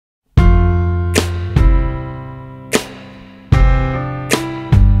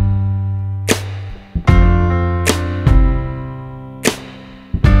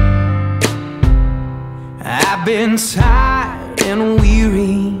I've been tired and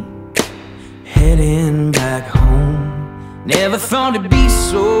weary, heading back home. Never thought it'd be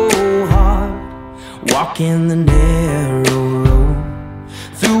so hard, walking the narrow road.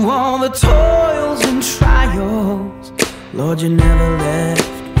 Through all the toils and trials, Lord, you never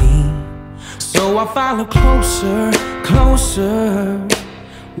left me. So I follow closer, closer,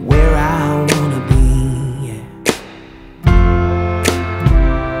 where I wanna be.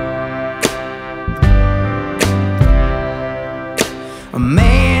 A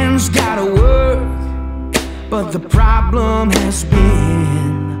man's gotta work, but the problem has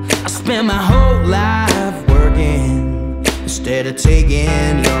been I spent my whole life working instead of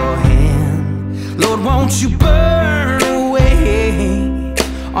taking your hand. Lord, won't you burn away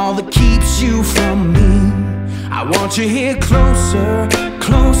all that keeps you from me? I want you here closer,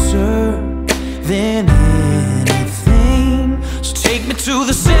 closer than anything. So take me to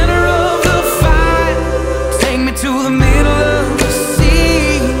the center of the fight, take me to the middle of the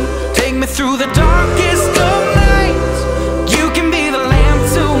sea, take me through the darkest of nights. You can be the lamp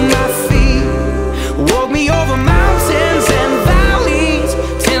to my feet. Walk me over mountains and valleys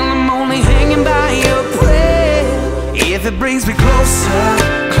till I'm only hanging by your breath. If it brings me closer,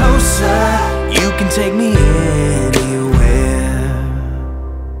 closer, you can take me anywhere.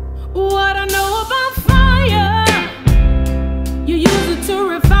 What I know about fire, you use it to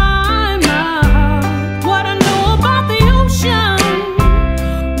refine my heart. What I know about the ocean,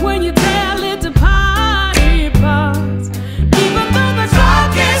 when you tell it to party parts. Even though the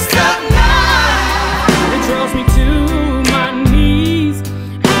darkest of night, it draws me to my knees,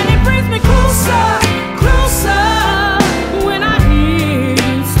 and it brings me closer, closer when I hear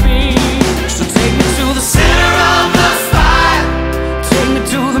you speak. So take me to the center of the fight, take me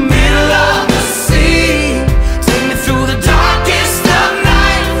to the middle of the sea, take me through the darkest of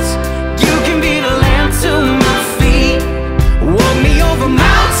nights. You can be the lamp to my feet. Walk me over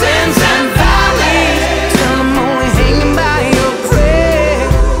mountains and valleys till I'm only hanging by your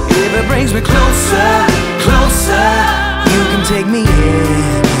breath. If it brings me closer, closer, you can take me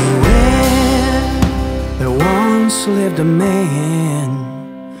anywhere. There once lived a man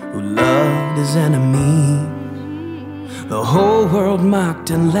who loved his enemies. The whole world mocked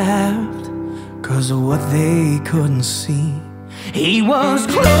and laughed 'cause of what they couldn't see. He was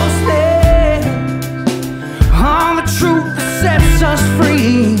closest on the truth that sets us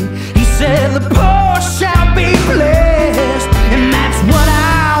free. He said the poor shall be blessed, and that's what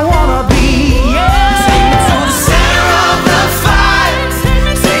I wanna be. Yeah. Take me to the center of the fight,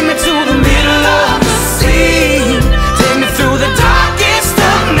 take me to the middle of the sea, take me through the darkest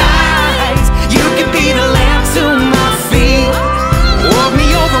of nights. You can be the lamp to my feet. Walk me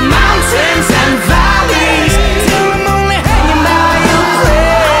over mountains and valleys till I'm only hanging by your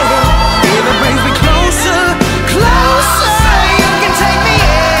breath. If it brings me closer, closer, you can take me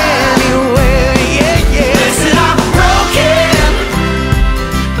anywhere. Yeah, yeah. Blessed are the broken,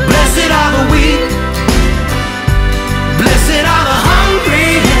 blessed are the weak, blessed are the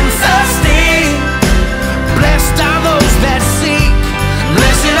hungry and thirsty, blessed are those that seek,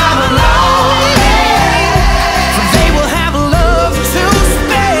 blessed are the lonely, for they will have love to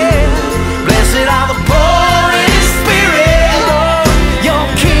spare. Blessed are the poor in spirit, Lord, your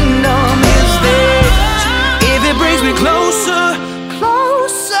kingdom is theirs. If it brings me closer,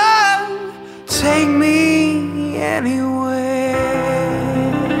 closer, take me anywhere.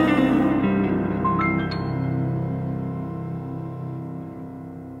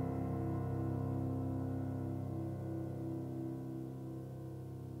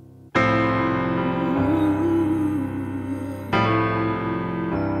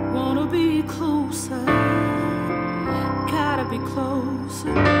 Wanna be closer, gotta be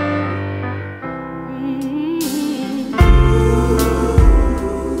closer.